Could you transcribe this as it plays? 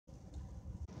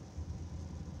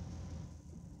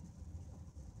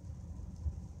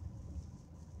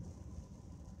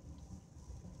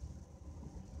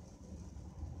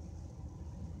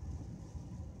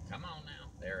Come on now.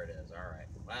 There it is. All right.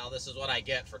 Well, this is what I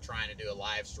get for trying to do a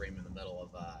live stream in the middle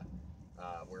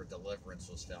of where Deliverance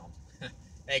was filmed.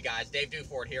 Hey guys, Dave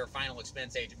Duford here, Final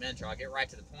Expense Agent Mentor. I'll get right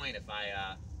to the point. If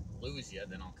I lose you,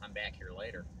 then I'll come back here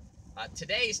later.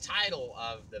 Today's title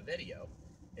of the video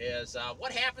is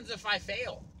what happens if I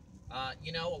fail?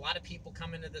 You know, a lot of people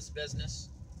come into this business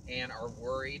and are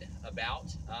worried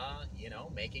about, you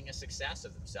know, making a success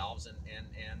of themselves and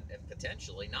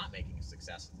potentially not making a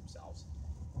success of themselves.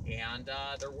 And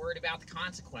they're worried about the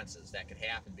consequences that could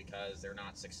happen because they're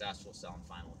not successful selling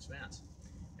final expense.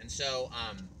 And so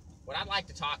what I'd like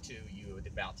to talk to you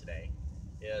about today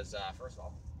is, first of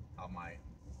all, how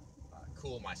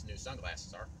cool my new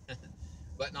sunglasses are.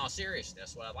 But in all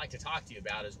seriousness, what I'd like to talk to you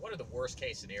about is what are the worst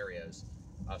case scenarios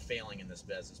of failing in this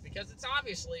business, because it's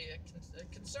obviously a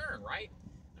concern, right?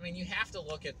 I mean, you have to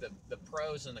look at the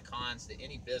pros and the cons to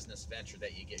any business venture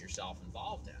that you get yourself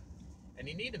involved in. And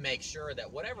you need to make sure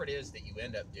that whatever it is that you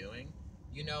end up doing,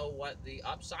 you know what the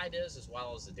upside is as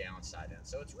well as the downside is.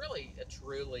 So it's really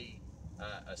truly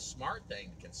a smart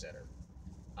thing to consider.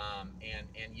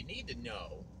 And you need to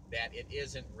know that it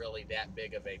isn't really that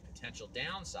big of a potential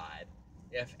downside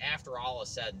if after all is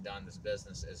said and done, this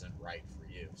business isn't right for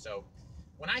you. So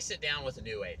when I sit down with a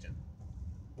new agent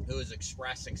who is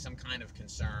expressing some kind of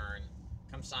concern,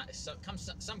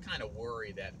 some kind of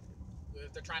worry that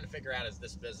they're trying to figure out if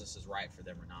this business is right for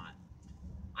them or not,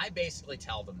 I basically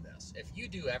tell them this: if you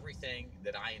do everything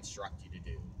that I instruct you to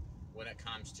do when it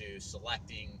comes to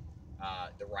selecting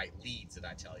the right leads that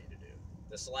I tell you to do,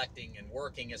 the selecting and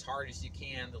working as hard as you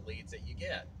can the leads that you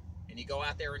get, and you go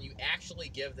out there and you actually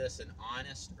give this an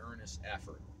honest, earnest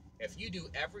effort, if you do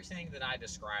everything that I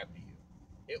describe to you,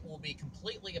 it will be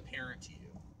completely apparent to you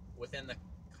within the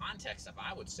context of,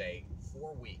 I would say,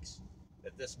 4 weeks,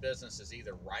 that this business is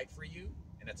either right for you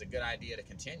and it's a good idea to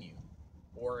continue,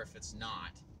 or if it's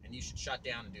not, and you should shut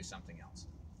down and do something else.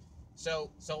 So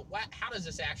how does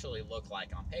this actually look like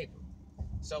on paper?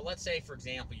 So let's say, for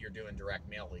example, you're doing direct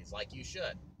mail leads like you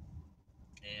should,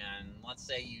 and let's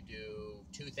say you do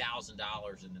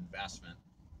 $2,000 in investment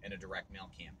in a direct mail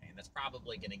campaign. That's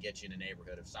probably going to get you in a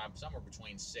neighborhood of somewhere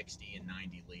between 60 and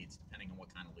 90 leads, depending on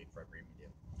what kind of lead program you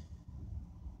do.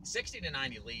 60 to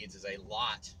 90 leads is a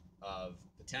lot of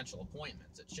potential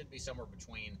appointments. It should be somewhere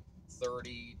between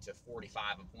 30 to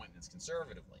 45 appointments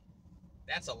conservatively.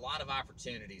 That's a lot of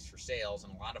opportunities for sales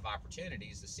and a lot of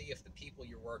opportunities to see if the people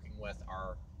you're working with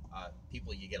are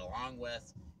people you get along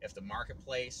with, if the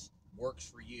marketplace works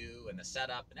for you and the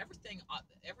setup and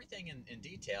everything in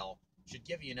detail should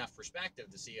give you enough perspective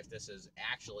to see if this is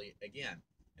actually, again,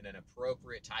 an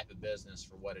appropriate type of business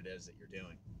for what it is that you're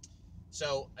doing.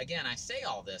 So again, I say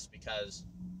all this because